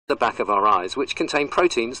the back of our eyes, which contain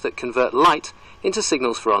proteins that convert light into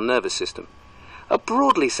signals for our nervous system. A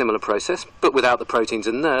broadly similar process, but without the proteins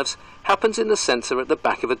and nerves, happens in the sensor at the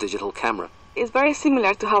back of a digital camera. It's very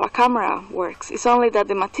similar to how a camera works. It's only that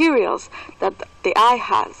the materials that the eye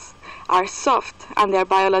has are soft and they're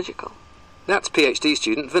biological. That's PhD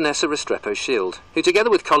student Vanessa Restrepo Schild, who together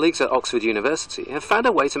with colleagues at Oxford University have found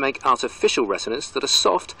a way to make artificial retinas that are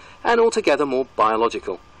soft and altogether more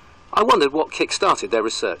biological. I wondered what kick-started their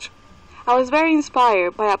research. I was very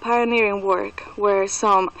inspired by a pioneering work where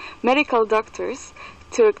some medical doctors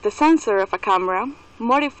took the sensor of a camera,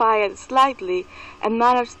 modified it slightly, and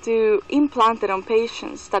managed to implant it on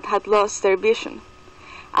patients that had lost their vision.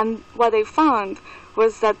 And what they found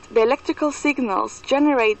was that the electrical signals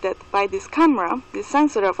generated by this camera, the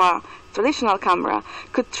sensor of a traditional camera,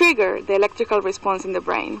 could trigger the electrical response in the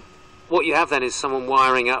brain. What you have then is someone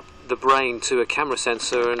wiring up the brain to a camera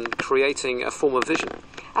sensor and creating a form of vision.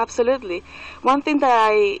 Absolutely. One thing that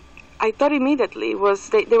I thought immediately was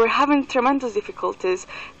they were having tremendous difficulties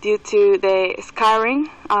due to the scarring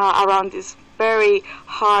around this very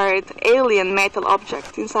hard alien metal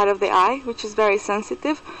object inside of the eye, which is very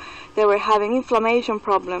sensitive. They were having inflammation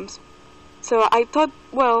problems. So I thought,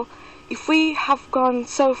 well, if we have gone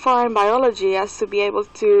so far in biology as to be able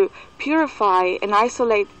to purify and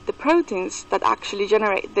isolate the proteins that actually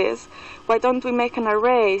generate this, why don't we make an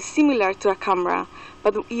array similar to a camera,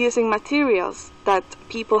 but using materials that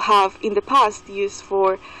people have in the past used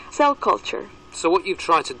for cell culture? So what you've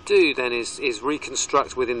tried to do then is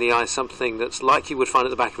reconstruct within the eye something that's like you would find at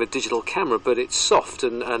the back of a digital camera, but it's soft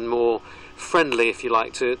and more friendly, if you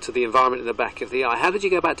like, to the environment in the back of the eye. How did you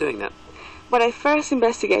go about doing that? What I first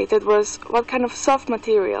investigated was what kind of soft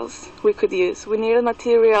materials we could use. We needed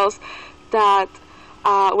materials that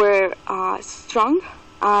were strong.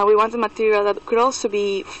 We wanted material that could also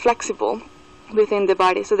be flexible within the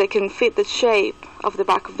body so they can fit the shape of the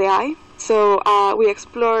back of the eye. So we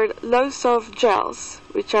explored low soft gels,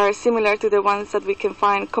 which are similar to the ones that we can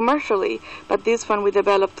find commercially, but this one we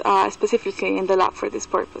developed specifically in the lab for this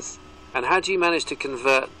purpose. And how do you manage to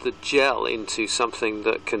convert the gel into something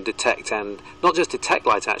that can detect, and not just detect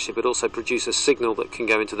light actually, but also produce a signal that can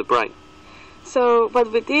go into the brain? So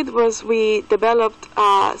what we did was we developed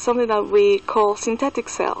something that we call synthetic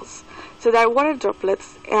cells. So they're water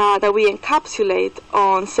droplets that we encapsulate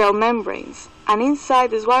on cell membranes. And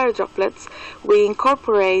inside these water droplets, we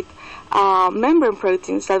incorporate membrane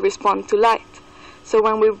proteins that respond to light. So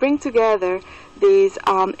when we bring together these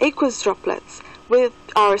aqueous droplets with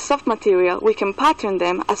our soft material, we can pattern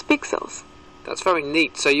them as pixels. That's very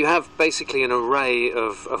neat. So you have basically an array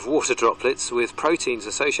of water droplets with proteins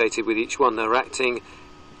associated with each one. They're acting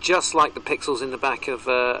just like the pixels in the back of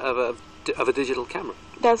a digital camera.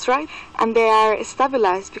 That's right. And they are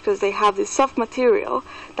stabilized because they have this soft material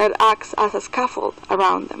that acts as a scaffold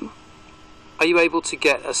around them. Are you able to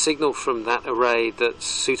get a signal from that array that's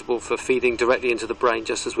suitable for feeding directly into the brain,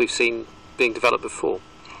 just as we've seen being developed before?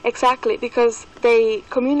 Exactly, because they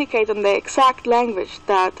communicate on the exact language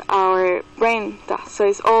that our brain does. So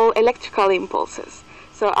it's all electrical impulses.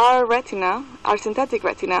 So our retina, our synthetic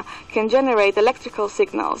retina, can generate electrical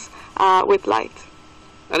signals with light.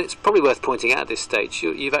 And it's probably worth pointing out at this stage,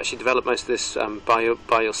 you've actually developed most of this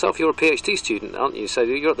by yourself. You're a PhD student, aren't you? So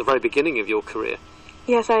you're at the very beginning of your career.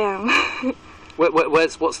 Yes, I am.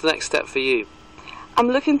 What's the next step for you? I'm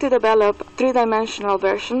looking to develop a three-dimensional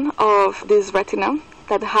version of this retina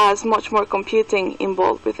that has much more computing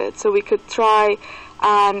involved with it. So we could try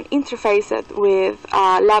and interface it with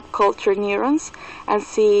lab culture neurons and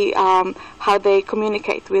see how they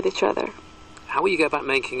communicate with each other. How will you go about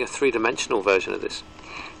making a three-dimensional version of this?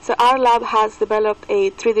 So our lab has developed a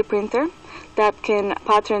 3D printer that can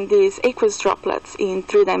pattern these aqueous droplets in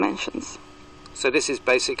 3 dimensions. So this is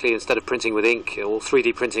basically, instead of printing with ink or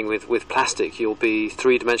 3D printing with plastic, you'll be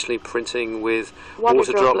three-dimensionally printing with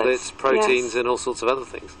water droplets, proteins, yes, and all sorts of other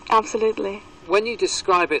things. Absolutely. When you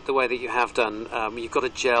describe it the way that you have done, you've got a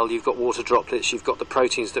gel, you've got water droplets, you've got the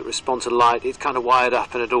proteins that respond to light, it's kind of wired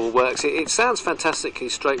up and it all works. It sounds fantastically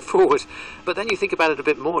straightforward, but then you think about it a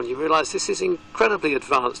bit more and you realise this is incredibly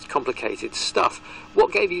advanced, complicated stuff.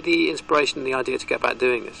 What gave you the inspiration and the idea to go about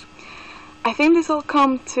doing this? I think this all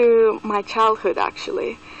comes to my childhood,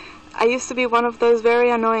 actually. I used to be one of those very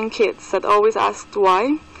annoying kids that always asked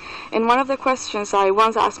why. And one of the questions I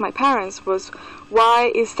once asked my parents was,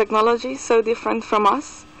 why is technology so different from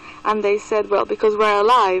us? And they said, well, because we're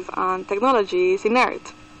alive and technology is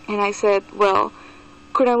inert. And I said, well,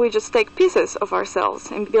 couldn't we just take pieces of ourselves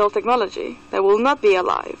and build technology that will not be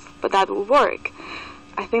alive, but that will work?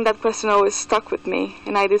 I think that question always stuck with me,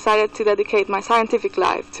 and I decided to dedicate my scientific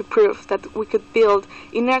life to prove that we could build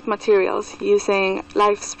inert materials using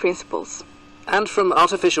life's principles. And from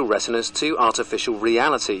artificial retinas to artificial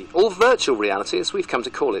reality, or virtual reality as we've come to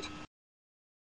call it.